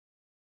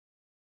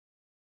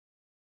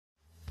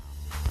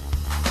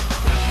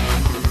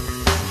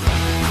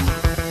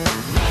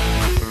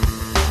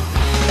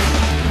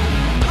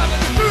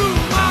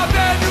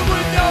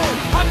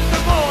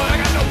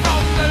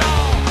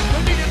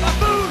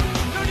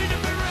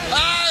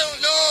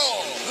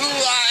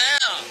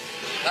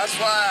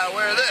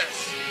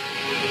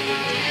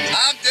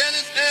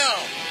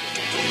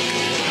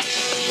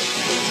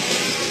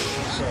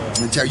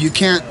tell. You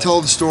can't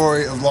tell the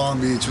story of Long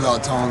Beach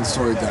without telling the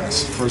story of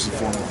Dennis, first and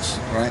foremost,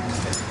 right?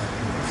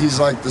 He's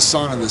like the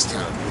son of this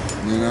town,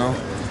 you know?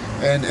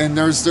 And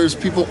there's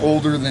people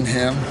older than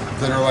him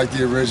that are like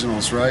the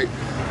originals, right?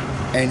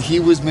 And he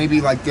was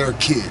maybe like their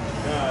kid,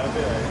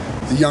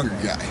 the younger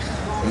guy,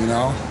 you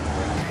know?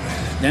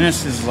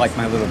 Dennis is like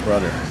my little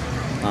brother.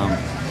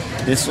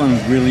 This one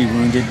really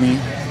wounded me.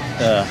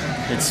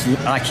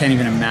 I can't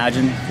even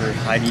imagine for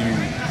Heidi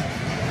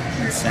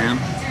and Sam.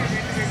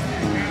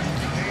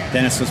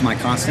 Dennis was my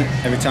constant.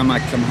 Every time I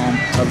come home,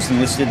 I was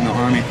enlisted in the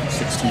Army for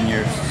 16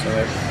 years. So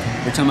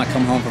every time I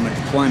come home from a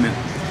deployment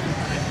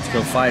to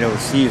go fight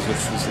overseas, which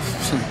was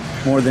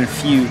more than a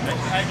few,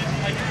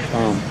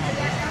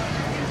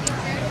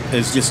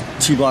 it's just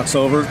 2 blocks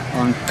over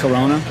on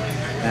Corona,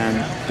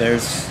 and there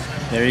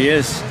he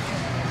is.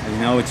 You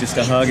know, it's just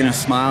a hug and a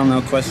smile,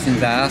 no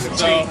questions asked.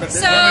 So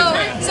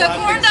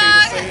Corn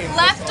Dog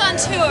left on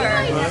tour.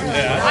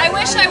 I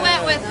wish I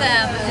went with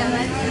them.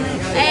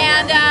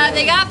 And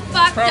they got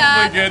fucked up.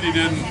 Probably good you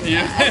didn't.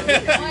 Yeah.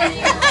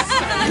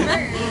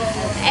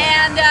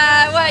 And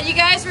what, you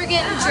guys were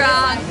getting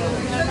drunk.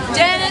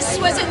 Dennis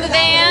was in the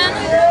van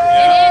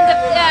and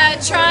ended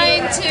up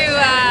trying to...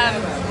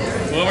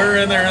 well, we were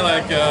in there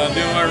like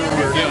doing whatever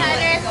we were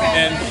doing.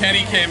 And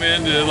Kenny came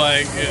in to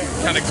like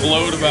kind of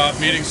gloat about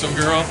meeting some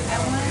girl.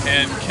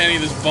 And Kenny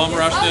just bum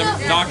rushed him,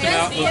 knocked him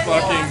out in the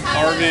fucking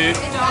RV.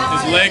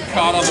 His leg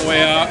caught on the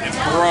way out, it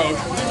broke.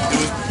 It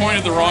was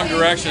pointed the wrong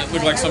direction. It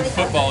looked like some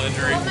football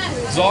injury.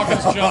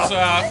 Ziggens jumps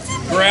out,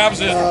 grabs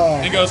it,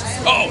 and goes,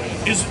 "Oh,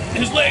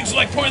 his leg's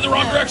like pointing the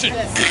wrong direction."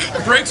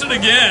 Breaks it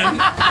again, and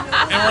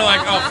we're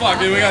like, "Oh fuck,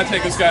 dude, we gotta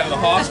take this guy to the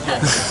hospital."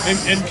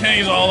 And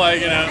Kenny's all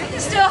like, you know,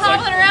 still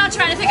hobbling around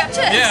trying to pick up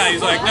chicks. Yeah,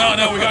 he's like,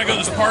 no, we gotta go to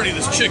this party.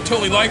 This chick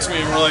totally likes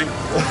me, and we're like,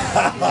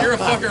 "You're a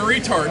fucking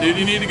retard, dude.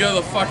 You need to go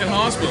to the fucking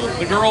hospital."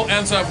 The girl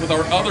ends up with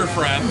our other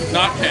friend,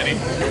 not Kenny,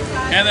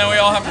 and then we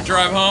all have to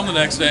drive home the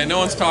next day. No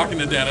one's talking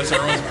to Dennis.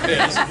 Everyone's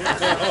pissed.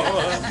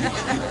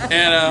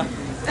 And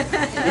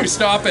we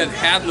stop at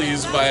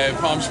Hadley's by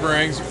Palm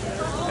Springs,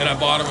 and I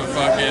bought him a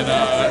fucking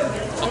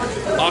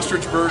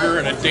ostrich burger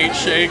and a date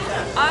shake.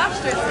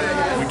 Ostrich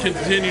burger. We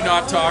continued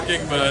not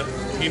talking, but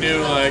he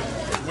knew like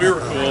we were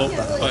cool,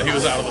 but he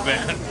was out of the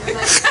band.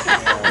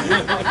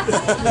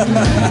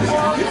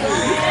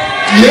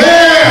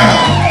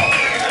 Yeah!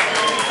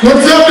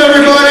 What's up,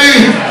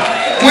 everybody?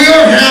 We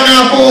are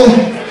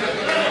Hamapple.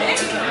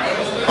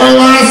 Our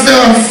last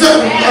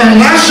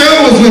show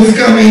was with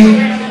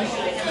Scummy.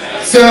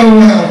 So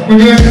we're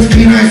doing this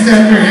Be Nice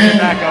after him.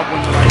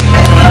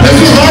 This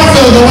was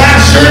also the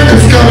last shirt that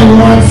Scummy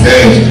wore on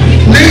stage.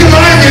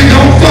 Legalize it,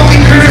 don't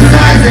fucking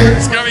criticize it.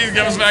 Scummy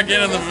comes back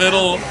in the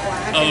middle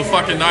of the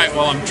fucking night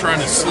while I'm trying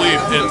to sleep,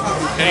 and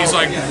he's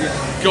like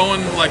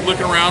going, like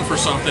looking around for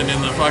something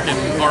in the fucking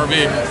RV.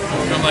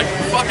 And I'm like,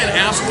 "Fucking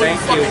asshole, you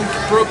fucking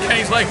broke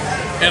Kenny's leg."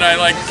 And I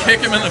like kick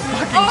him in the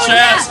fucking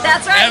chest. Yeah,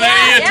 that's right. And then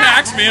he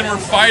attacks me, and we're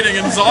fighting,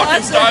 and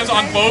Ziggens dives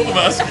on both of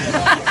us.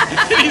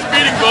 And he's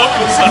beating both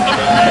of us up.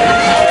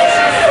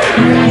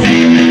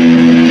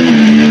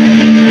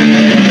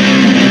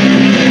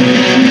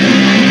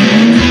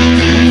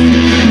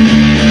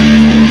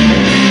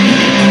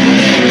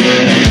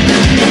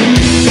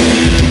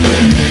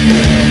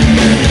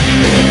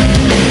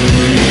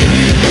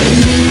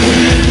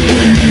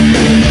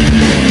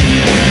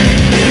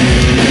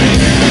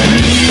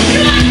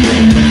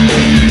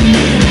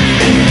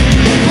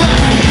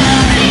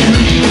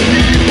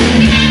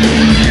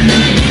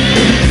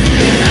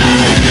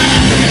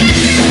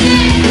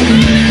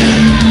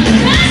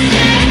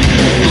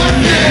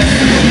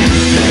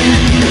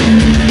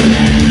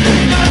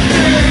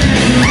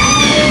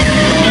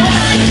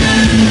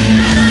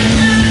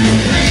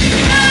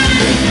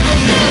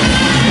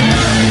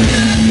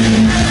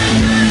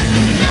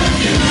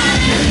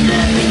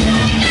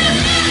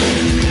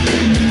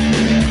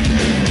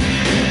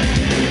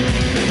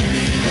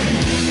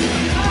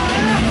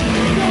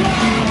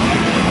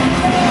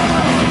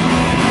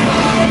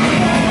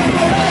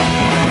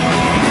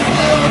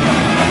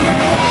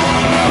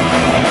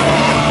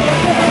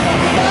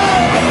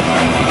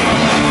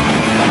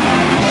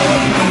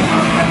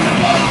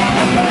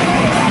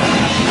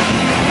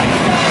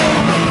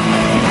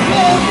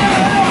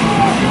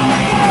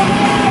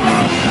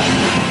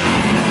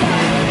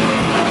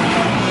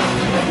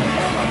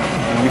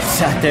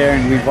 Sat there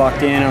and we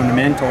walked in on the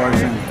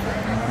mentors,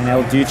 and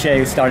El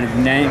Duce started to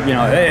name, you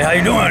know, "Hey, how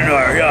you doing?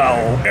 Yeah,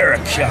 oh,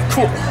 Eric, yeah,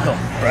 cool. Oh,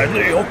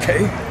 Bradley,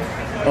 okay.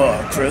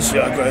 Chris,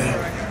 yeah, great.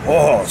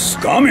 Oh,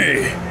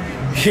 Scummy."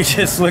 He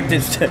just looked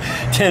at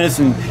Dennis,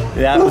 and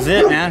that was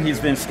it, man. He's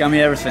been Scummy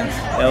ever since.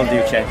 El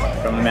Duce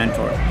from the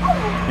mentor.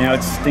 You know,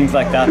 it's things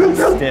like that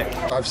that stick.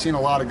 I've seen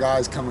a lot of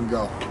guys come and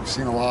go. I've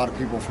seen a lot of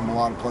people from a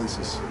lot of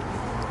places,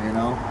 you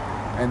know?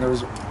 And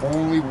there's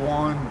only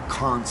one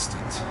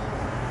constant.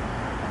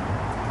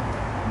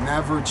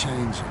 Never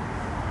changing,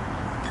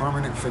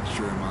 permanent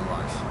fixture in my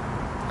life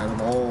out of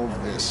all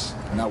of this,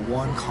 and that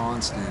one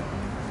constant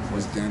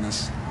was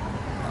Dennis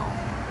Elm.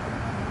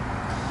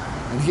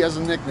 And he has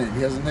a nickname.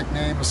 He has a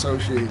nickname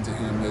associated to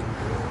him that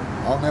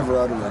I'll never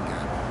utter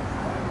again.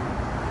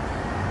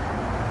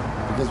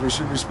 Because we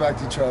should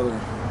respect each other.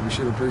 We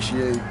should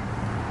appreciate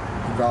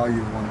the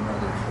value of one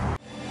another.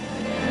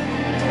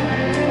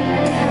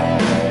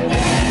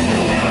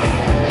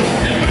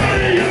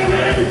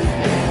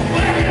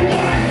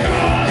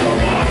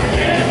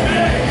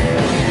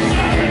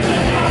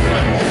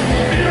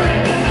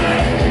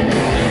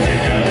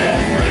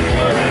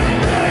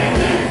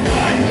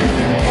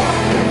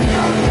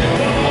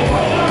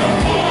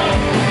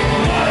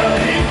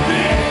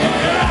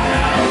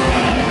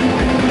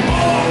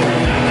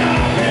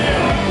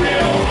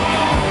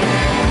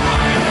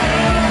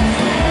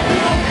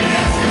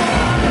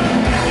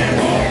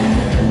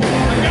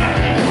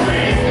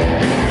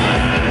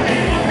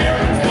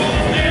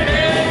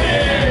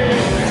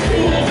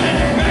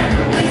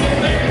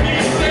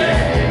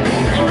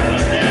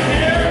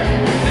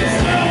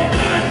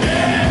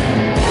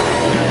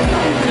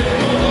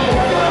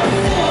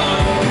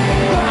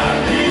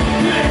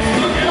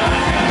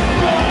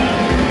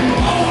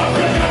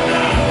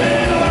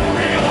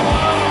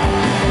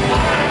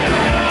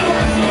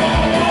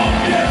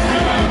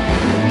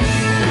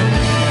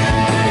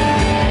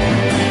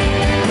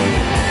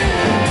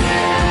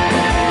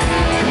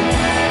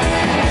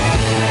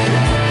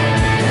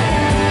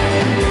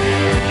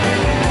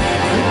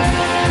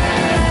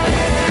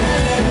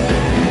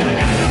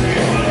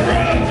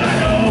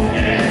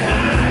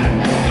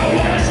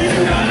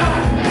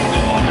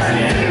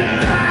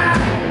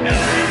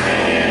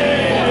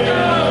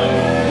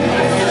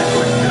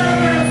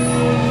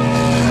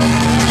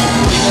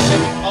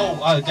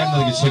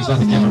 Definitely get six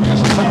nothing given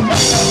because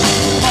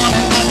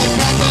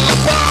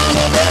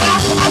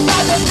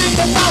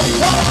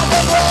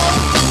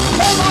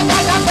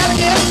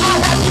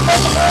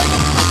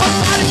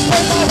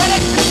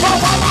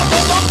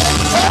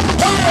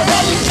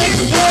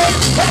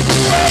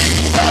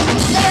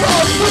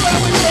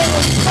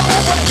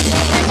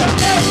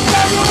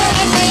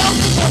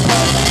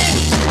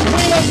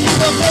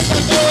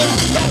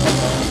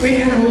we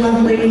had a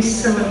lovely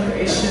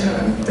celebration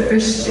on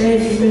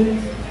Thursday, but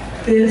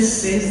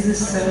this is the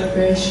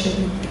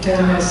celebration,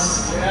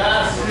 Dennis.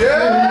 Yes. Yeah.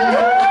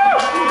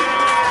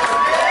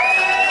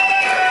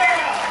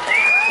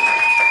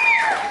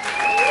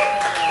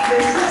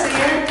 This is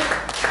it.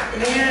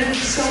 And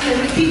so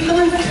many people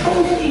have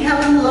told me how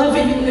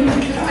loving and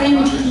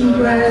kind he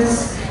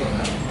was.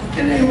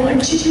 And I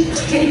want you to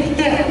take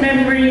that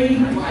memory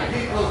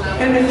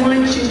and I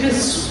want you to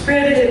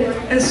spread it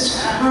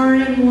as far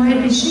and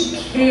wide as you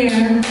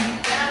can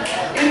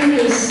in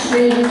this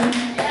thing.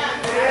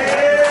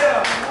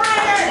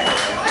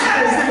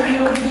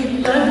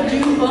 Loved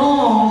you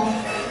all.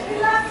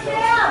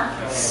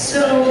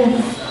 So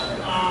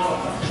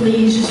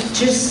please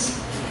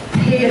just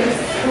pay it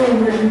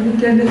forward.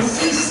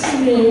 Dennis is to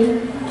me.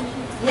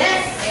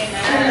 Yes.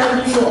 I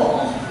love you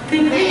all.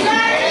 Thank you.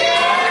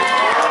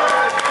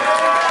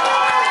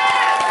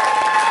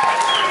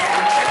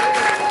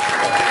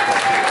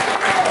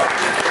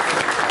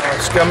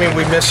 Scummy,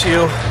 we miss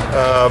you.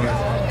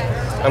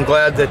 I'm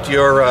glad that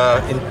you're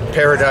in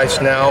paradise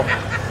now.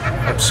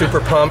 I'm super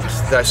pumped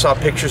that I saw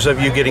pictures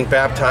of you getting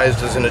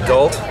baptized as an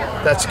adult.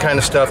 That's the kind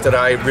of stuff that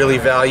I really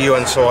value,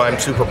 and so I'm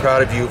super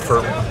proud of you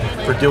for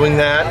doing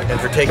that and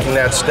for taking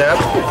that step.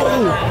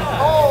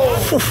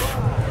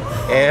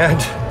 And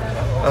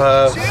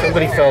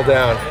somebody fell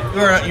down.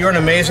 You're an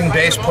amazing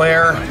bass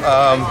player.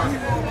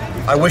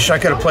 I wish I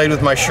could have played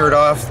with my shirt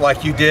off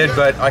like you did,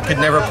 but I could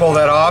never pull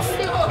that off.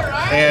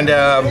 And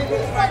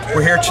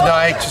we're here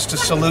tonight just to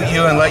salute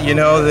you and let you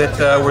know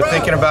that we're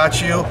thinking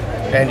about you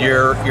and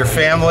your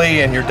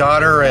family and your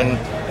daughter and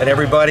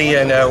everybody,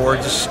 and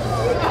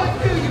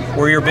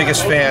we're your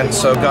biggest fans,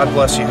 so God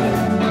bless you.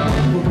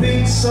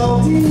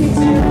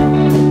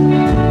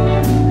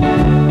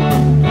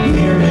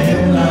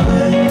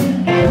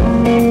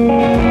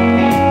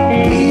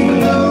 Even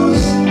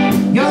those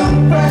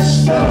young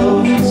fresh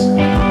fellows,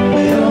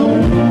 they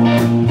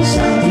don't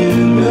sound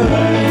too good.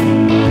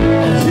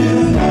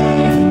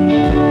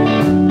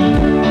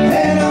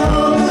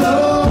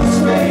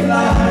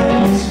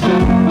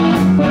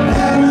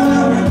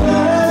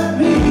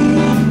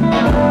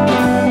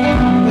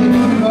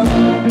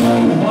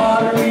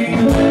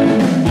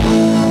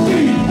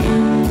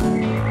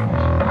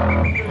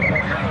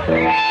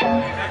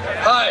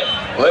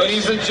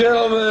 Ladies and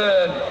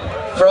gentlemen,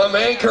 from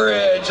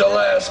Anchorage,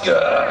 Alaska,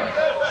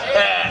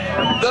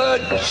 the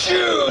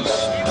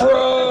Juice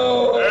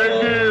Bro!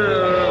 Thank you!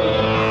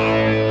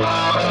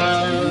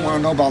 You want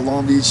to know about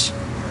Long Beach?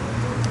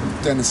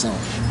 Dennis Elm.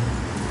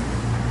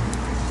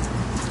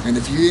 And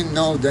if you didn't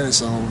know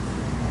Dennis Elm,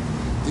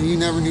 then you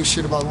never knew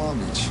shit about Long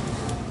Beach.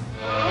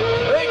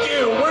 Thank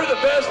you! We're the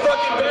best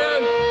fucking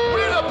band!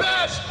 We're the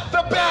best!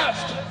 The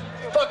best!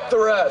 Fuck the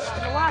rest.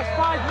 In the last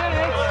 5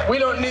 minutes. We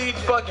don't need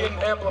fucking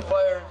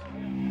amplifiers.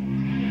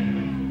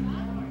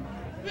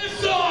 This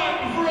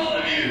song, for all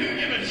of you who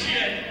give a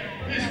shit,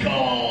 is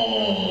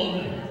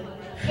called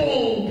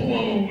Full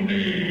Blown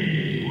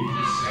AIDS.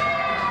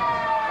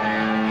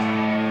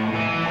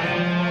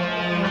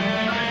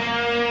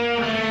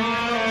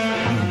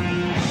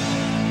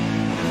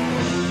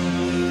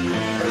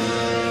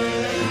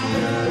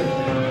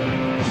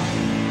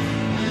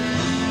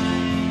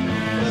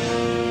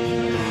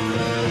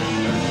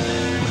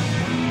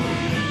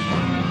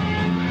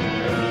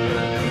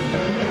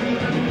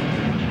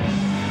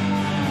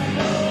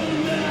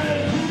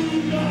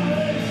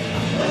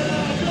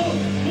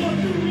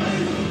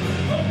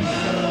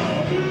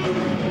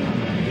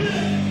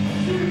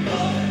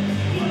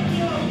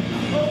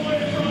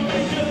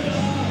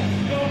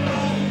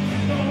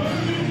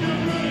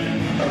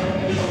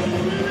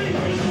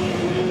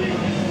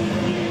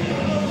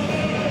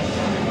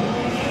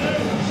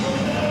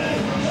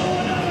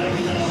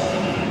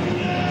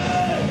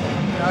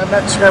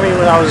 met Scummy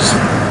when I was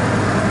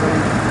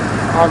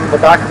on the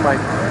back of my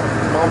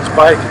mom's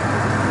bike,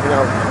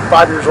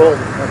 5 years old.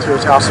 Went to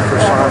his house the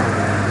first time.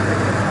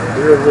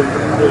 We were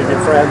really good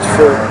friends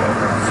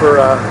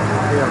for a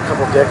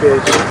couple of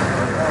decades.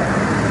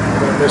 I'm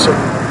gonna miss him.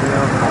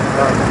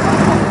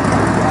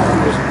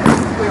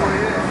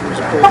 He was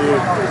a cool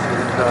dude.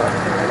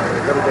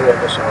 Everybody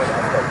I miss him.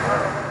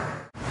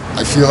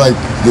 I feel like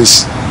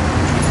this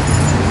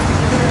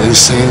is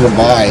saying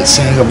goodbye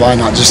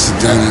not just to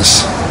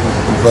Dennis,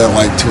 but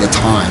like to a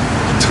time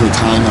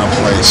and a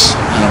place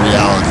and a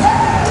reality.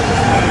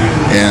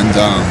 And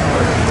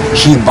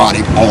he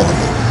embodied all of it.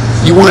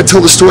 You want to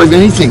tell the story of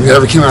anything that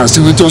ever came out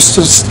of it, just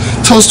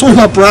tell a story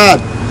about Brad.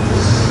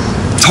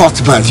 Talked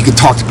about it. If you could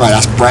talk about it,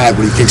 ask Brad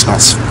what he thinks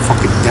about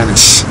fucking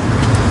Dennis.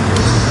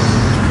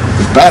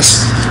 The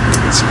best.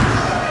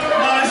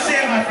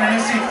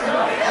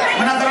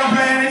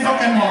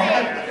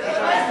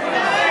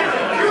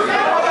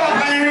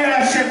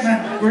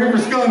 We're here for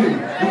Scummy.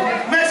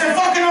 Make some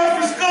fucking noise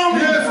for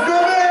Scummy! Yeah,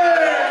 Scummy!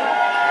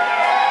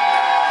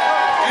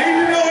 And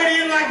even though he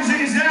didn't like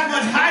Ziggens that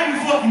much, Heidi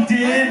fucking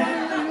did.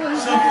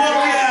 So fuck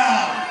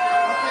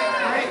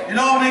yeah. It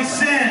all makes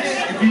sense.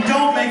 If you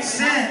don't make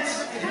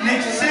sense, it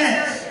makes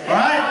sense.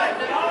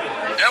 Alright?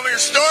 And we're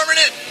storming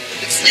it.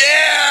 It's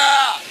yeah!